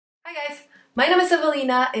Hi guys, my name is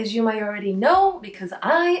Ewelina, as you might already know, because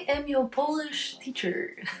I am your Polish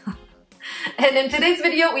teacher. And in today's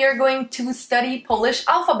video, we are going to study Polish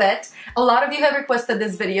alphabet. A lot of you have requested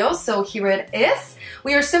this video, so here it is.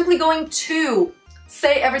 We are simply going to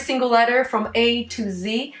say every single letter from A to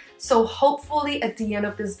Z. So hopefully at the end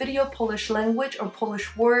of this video, Polish language or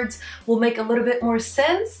Polish words will make a little bit more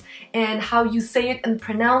sense, and how you say it and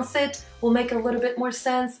pronounce it will make a little bit more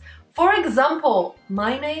sense. For example,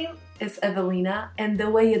 my name is Ewelina, and the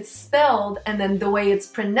way it's spelled and then the way it's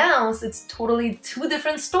pronounced, it's totally two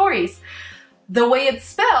different stories. The way it's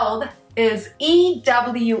spelled is E-W-E-L-I-N-A,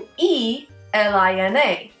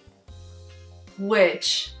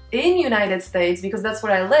 which in United States, because that's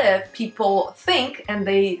where I live, people think and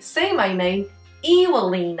they say my name,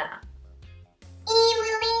 Ewelina.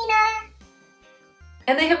 Ewelina.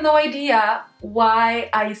 And they have no idea why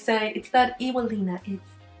I say it's not Ewelina, it's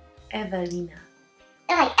Ewelina.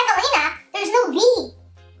 They're like, Ewelina, there's no V,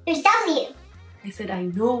 there's W. I said, I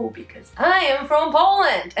know, because I am from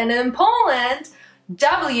Poland, and in Poland,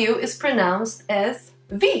 W is pronounced as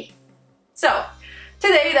V. So,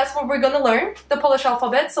 today that's what we're gonna learn, the Polish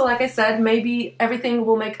alphabet. So like I said, maybe everything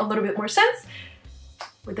will make a little bit more sense.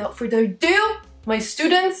 Without further ado, my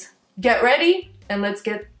students, get ready, and let's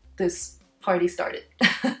get this party started.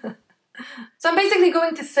 So I'm basically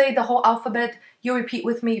going to say the whole alphabet. You repeat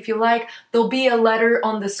with me if you like. There'll be a letter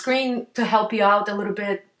on the screen to help you out a little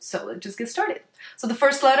bit. So let's just get started. So the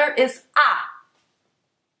first letter is A.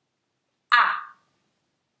 A.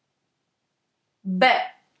 B.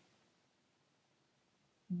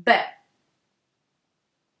 B.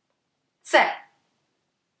 C.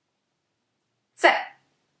 C.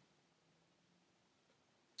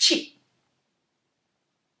 Ci.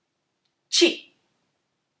 Ci.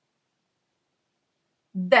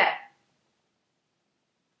 D.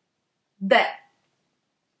 D.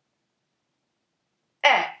 E.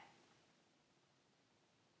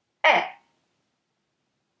 E.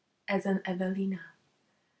 As in Ewelina.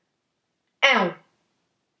 Eł.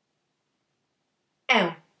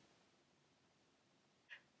 Eł.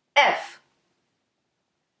 F.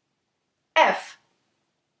 F.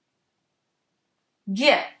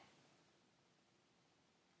 G.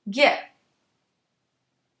 G. H.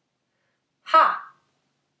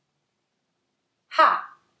 H.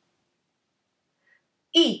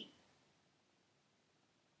 I.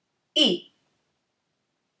 I.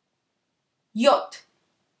 J.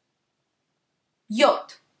 J.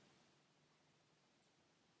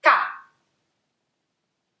 K.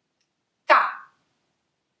 K.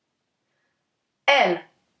 L.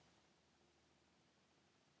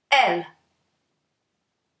 L.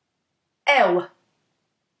 Eł.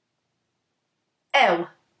 Eł.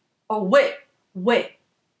 Or ły. Ły.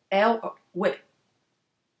 L or ły.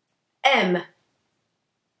 M.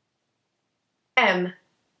 M.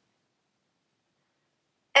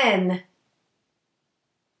 N.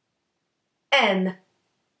 N.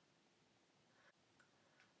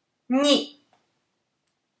 Ni.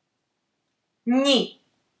 Ni.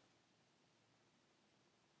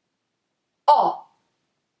 O.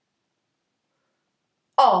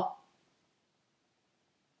 O.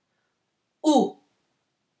 U.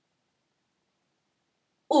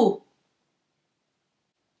 U.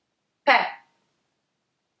 P.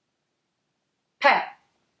 P.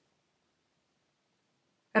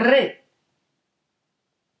 R.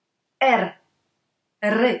 R.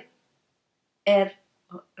 R. R.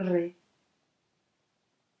 R.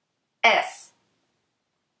 S.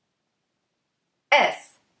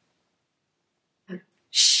 S.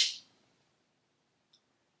 Sh.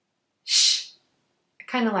 Sh.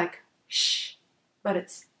 Kind of like sh, but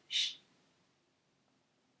it's sh.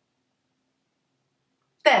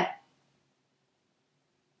 T.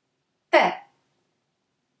 T.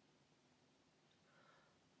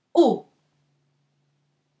 U.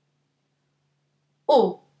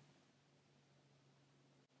 U.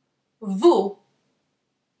 W.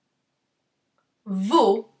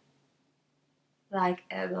 W. Like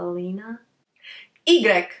Ewelina.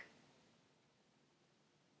 Y.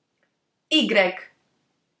 Y.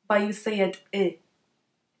 But you say it I.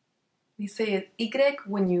 You say it Y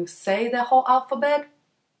when you say the whole alphabet,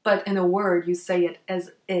 but in a word you say it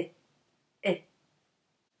as I. I.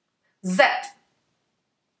 Z.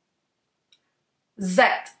 Z.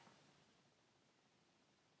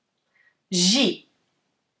 J.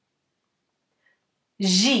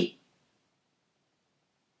 J.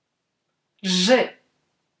 Ż.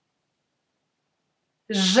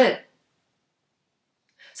 Ż.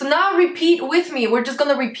 So now repeat with me. We're just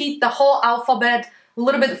gonna repeat the whole alphabet a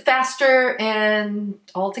little bit faster and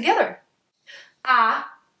all together. A,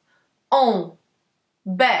 on,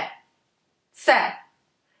 B,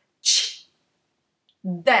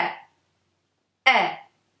 D, E,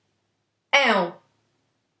 N,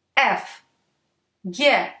 F, G,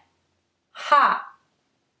 H, I,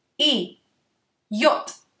 J,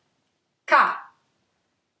 K,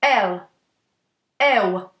 L, E,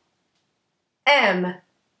 M,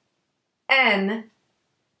 N,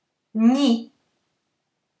 N,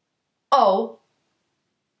 O,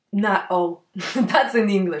 not O, that's in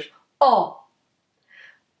English, O,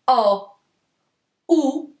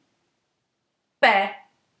 U, P,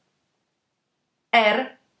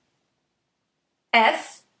 R,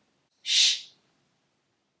 S, Š,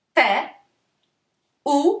 T,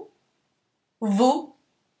 U, V,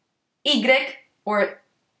 Y or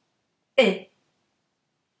I,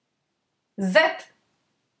 Z,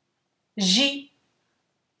 J,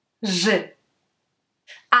 Ž,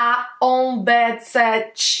 A, O, B, C,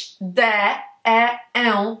 Č, D, E,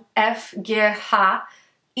 N, F, G, H, I,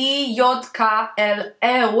 J, K,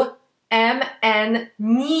 L, E, M, N,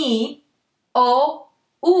 N, O,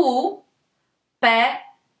 U, P,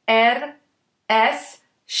 R, S,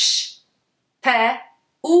 Š, T,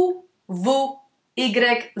 U, V,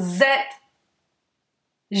 Y, Z,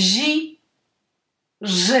 J,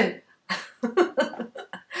 Ž.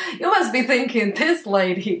 You must be thinking, this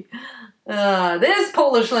lady, this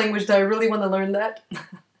Polish language, do I really want to learn that?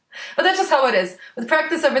 But that's just how it is. With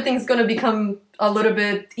practice, everything's going to become a little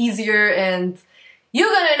bit easier and you're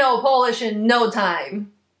going to know Polish in no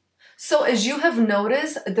time. So as you have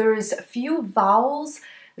noticed, there's a few vowels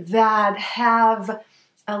that have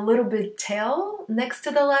a little bit tail next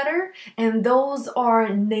to the letter, and those are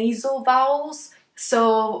nasal vowels.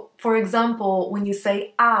 So, for example, when you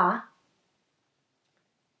say a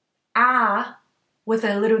with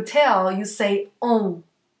a little tail, you say on.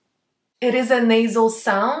 It is a nasal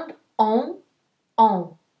sound, on.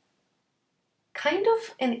 Kind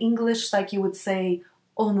of in English like you would say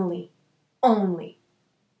only.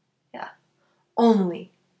 Yeah,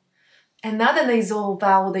 only. Another nasal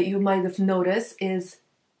vowel that you might have noticed is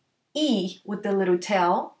E with the little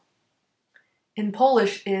tail. In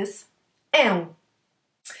Polish is N.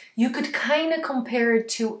 You could kind of compare it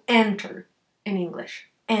to enter in English.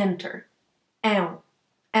 Enter. N.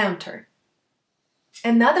 Enter.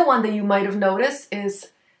 Another one that you might have noticed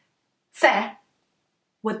is C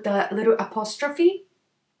with the little apostrophe.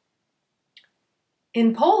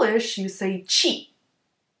 In Polish, you say chi.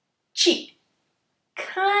 Chi.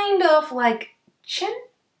 Kind of like chin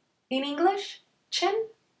in English. Chin.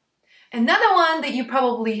 Another one that you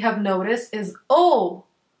probably have noticed is O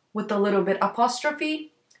with a little bit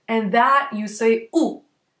apostrophe, and that you say U.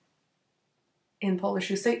 In Polish,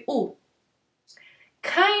 you say U.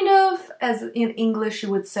 Kind of as in English, you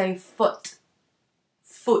would say foot.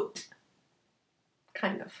 Foot.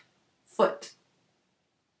 Kind of. Foot.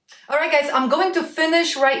 Alright guys, I'm going to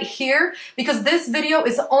finish right here because this video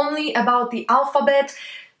is only about the alphabet.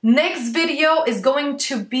 Next video is going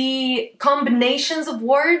to be combinations of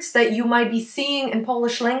words that you might be seeing in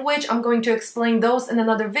Polish language. I'm going to explain those in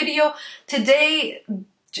another video. Today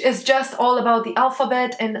is just all about the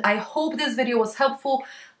alphabet, and I hope this video was helpful.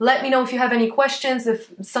 Let me know if you have any questions,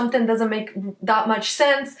 if something doesn't make that much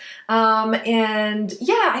sense. And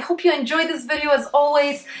yeah, I hope you enjoyed this video as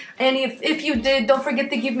always. And if you did, don't forget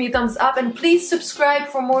to give me a thumbs up and please subscribe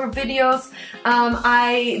for more videos.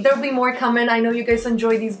 There'll be more coming. I know you guys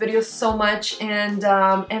enjoy these videos so much, and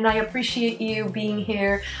I appreciate you being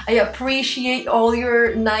here. I appreciate all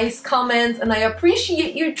your nice comments, and I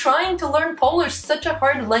appreciate you trying to learn Polish, such a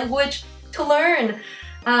hard language to learn.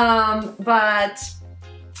 But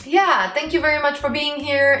yeah, thank you very much for being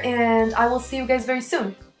here, and I will see you guys very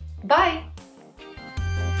soon. Bye!